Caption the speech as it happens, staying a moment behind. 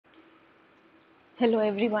Hello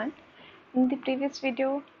everyone. In the previous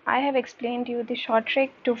video, I have explained you the short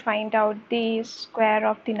trick to find out the square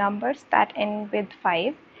of the numbers that end with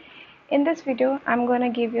 5. In this video, I'm going to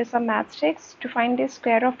give you some math tricks to find the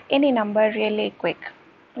square of any number really quick.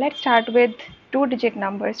 Let's start with two-digit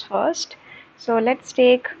numbers first. So let's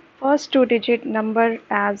take first two-digit number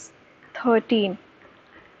as 13.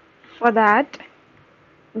 For that,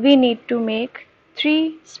 we need to make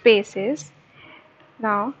 3 spaces.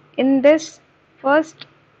 Now, in this first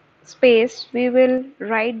space, we will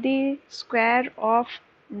write the square of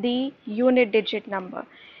the unit digit number,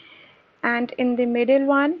 and in the middle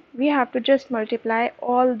one we have to just multiply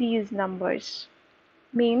all these numbers,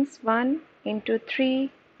 means 1 into 3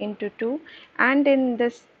 into 2, and in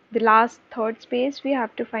this the last third space we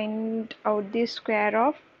have to find out the square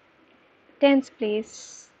of tens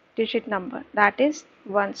place digit number, that is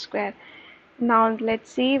 1 square. Now let's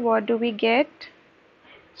see what do we get.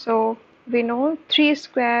 So we know 3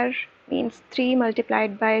 square means 3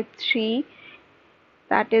 multiplied by 3,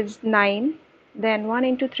 that is 9. Then 1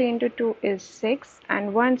 into 3 into 2 is 6,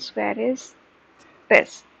 and 1 square is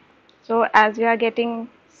this. So as we are getting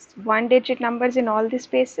one digit numbers in all the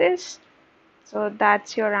spaces, so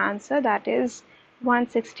that's your answer, that is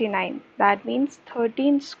 169. That means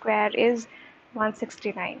 13 square is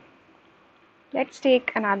 169. Let's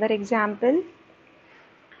take another example.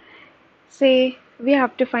 Say we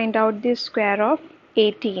have to find out the square of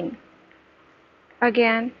 18.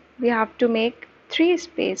 Again, we have to make 3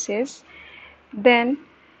 spaces. Then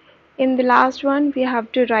in the last one, we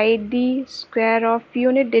have to write the square of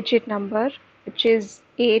unit digit number, which is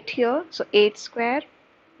 8 here, so 8 square.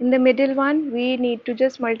 In the middle one, we need to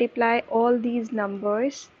just multiply all these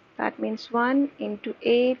numbers. That means 1 into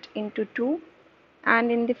 8 into 2.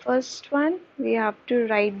 And in the first one, we have to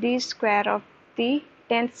write the square of the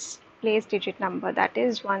tens place digit number, that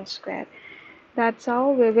is 1 square. That's how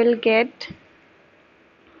we will get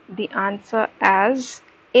the answer as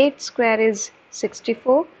 8 square is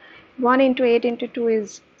 64, 1 into 8 into 2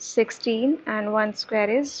 is 16, and 1 square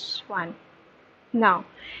is 1. Now,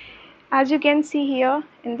 as you can see here,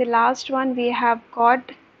 in the last one we have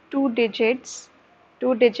got two digits,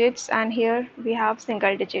 and here we have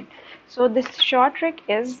single digit. So this short trick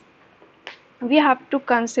is, we have to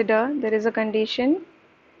consider, there is a condition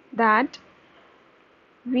that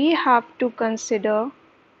we have to consider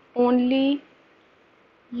only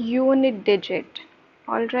unit digit.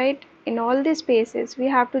 Alright, in all these spaces we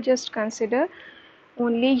have to just consider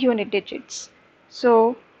only unit digits.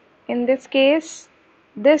 So in this case,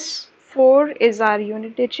 this 4 is our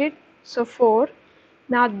unit digit, so 4.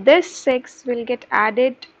 Now this 6 will get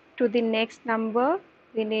added to the next number.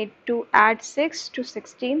 We need to add 6 to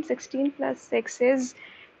 16. 16 plus 6 is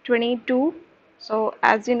 22. So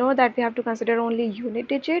as you know that we have to consider only unit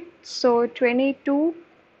digit, so 22.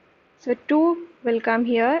 So 2 will come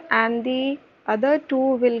here, and the other 2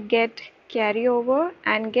 will get carry over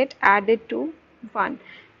and get added to 1.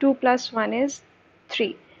 2 plus 1 is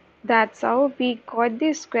 3. That's how we got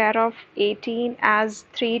the square of 18 as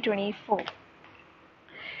 324.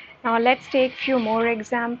 Now let's take few more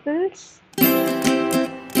examples.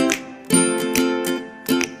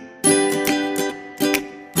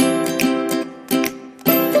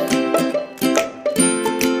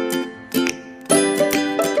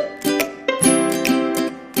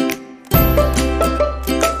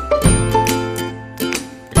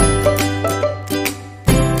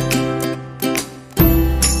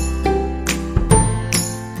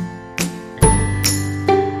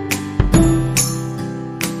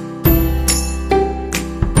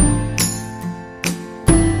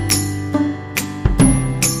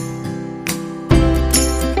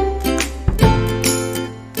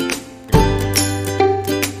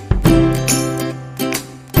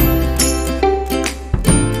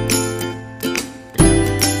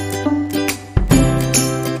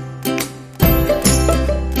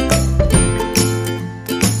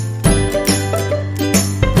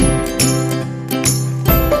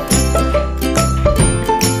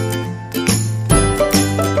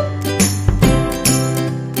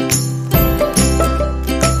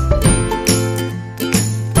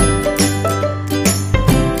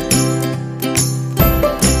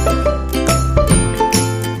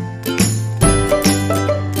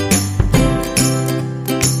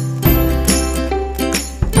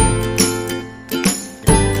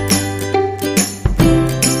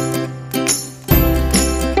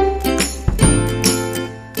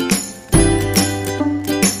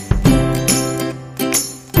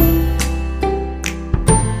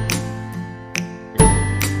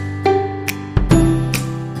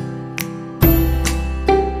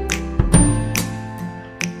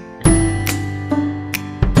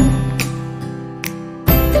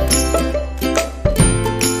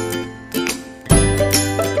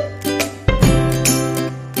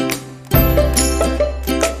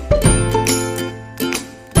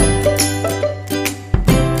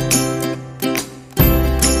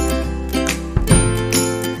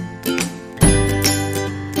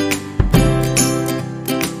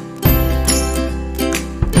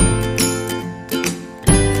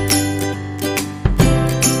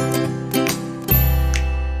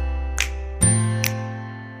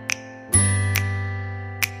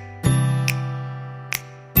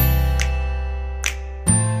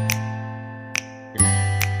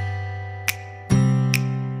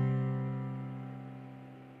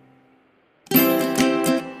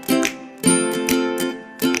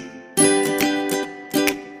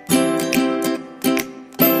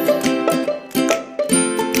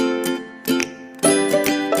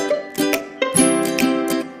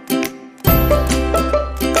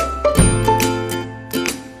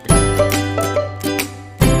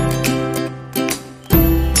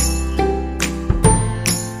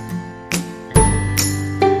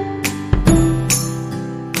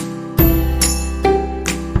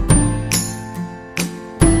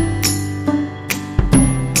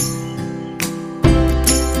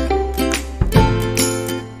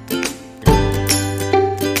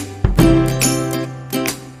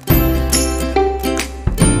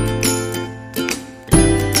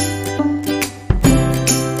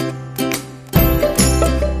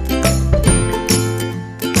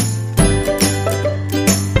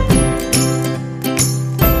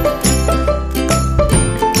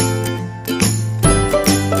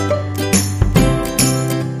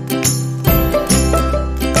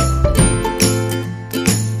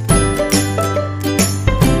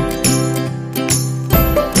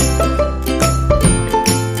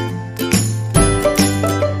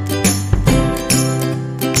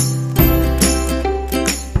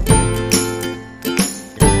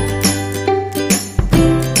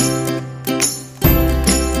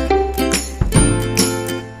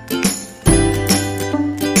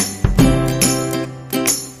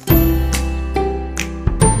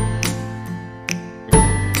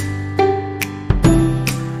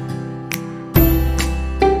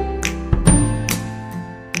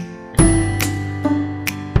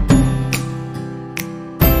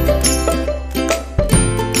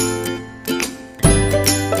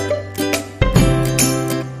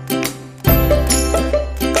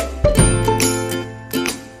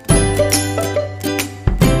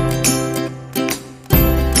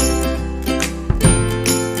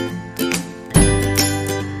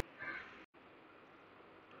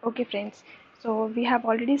 Okay friends, so we have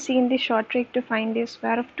already seen the short trick to find the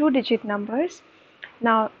square of two-digit numbers.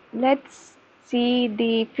 Now let's see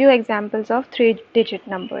the few examples of three-digit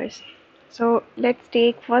numbers. So let's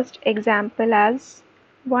take first example as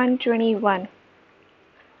 121.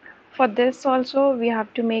 For this also we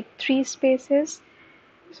have to make three spaces.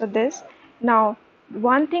 So this. Now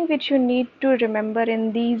one thing which you need to remember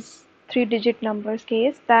in these three-digit numbers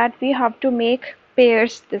case, that we have to make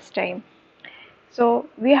pairs this time. So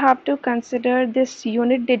we have to consider this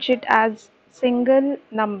unit digit as single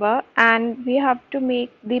number, and we have to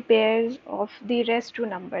make the pairs of the rest two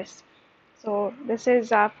numbers. So this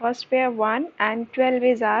is our first pair 1 and 12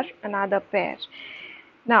 is our another pair.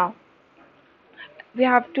 Now we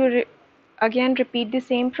have to again repeat the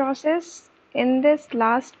same process. In this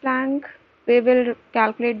last blank we will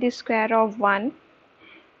calculate the square of 1.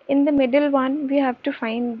 In the middle one we have to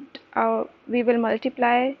find we will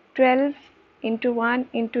multiply 12 into 1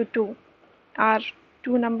 into 2. Our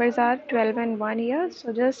two numbers are 12 and 1 here,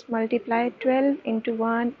 so just multiply 12 into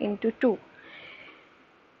 1 into 2.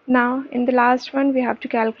 Now in the last one we have to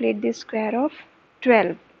calculate the square of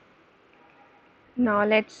 12. Now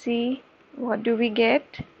let's see what do we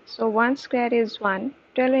get. So 1 square is 1,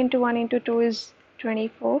 12 into 1 into 2 is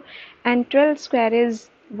 24, and 12 square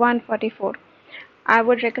is 144. I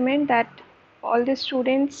would recommend that all the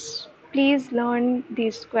students please learn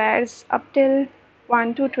these squares up till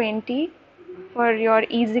 1 to 20 for your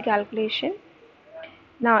easy calculation.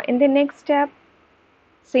 Now in the next step,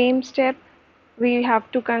 same step, we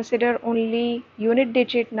have to consider only unit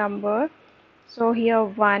digit number. So here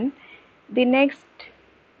 1. The next,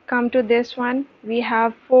 come to this one, we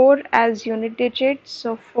have 4 as unit digit,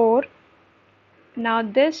 so 4. Now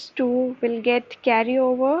this 2 will get carry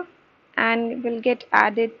over and will get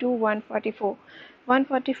added to 144.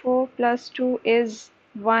 144 plus 2 is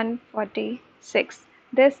 146.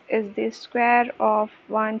 This is the square of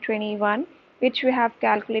 121, which we have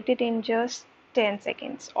calculated in just 10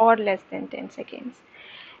 seconds or less than 10 seconds.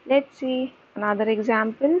 Let's see another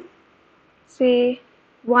example. Say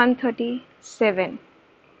 137.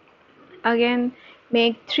 Again,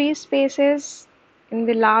 make three spaces. In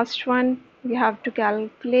the last one we have to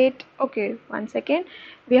calculate, okay, 1 second,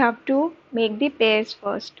 we have to make the pairs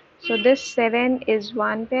first. So this 7 is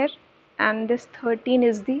one pair and this 13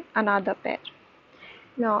 is the another pair.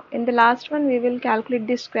 Now in the last one we will calculate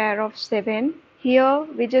the square of 7. Here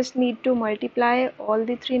we just need to multiply all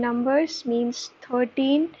the three numbers, means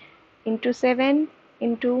 13 into 7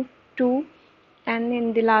 into 2, and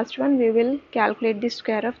in the last one we will calculate the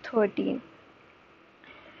square of 13.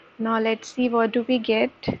 Now let's see what do we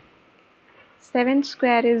get. 7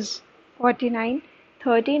 square is 49,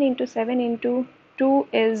 13 into 7 into 2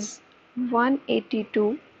 is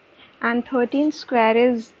 182, and 13 square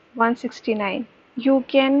is 169. You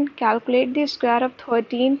can calculate the square of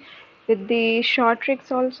 13 with the short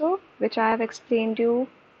tricks also, which I have explained you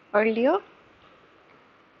earlier.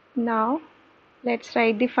 Now let's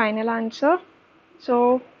write the final answer.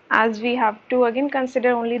 So as we have to again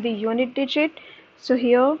consider only the unit digit, so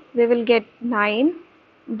here we will get 9.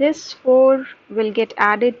 This 4 will get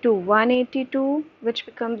added to 182, which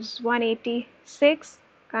becomes 186.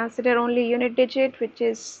 Consider only unit digit, which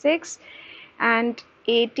is 6, and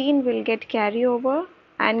 18 will get carry over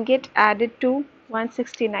and get added to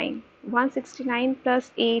 169. 169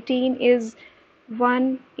 plus 18 is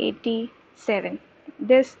 187.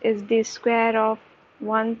 This is the square of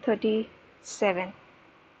 137.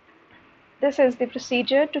 This is the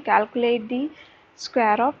procedure to calculate the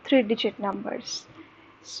square of three-digit numbers.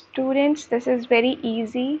 Students, this is very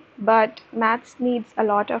easy, but maths needs a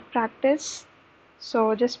lot of practice.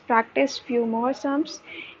 So just practice few more sums.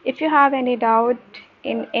 If you have any doubt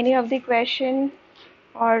in any of the question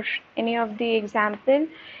or any of the example,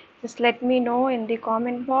 just let me know in the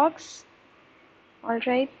comment box.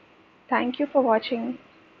 Alright, thank you for watching.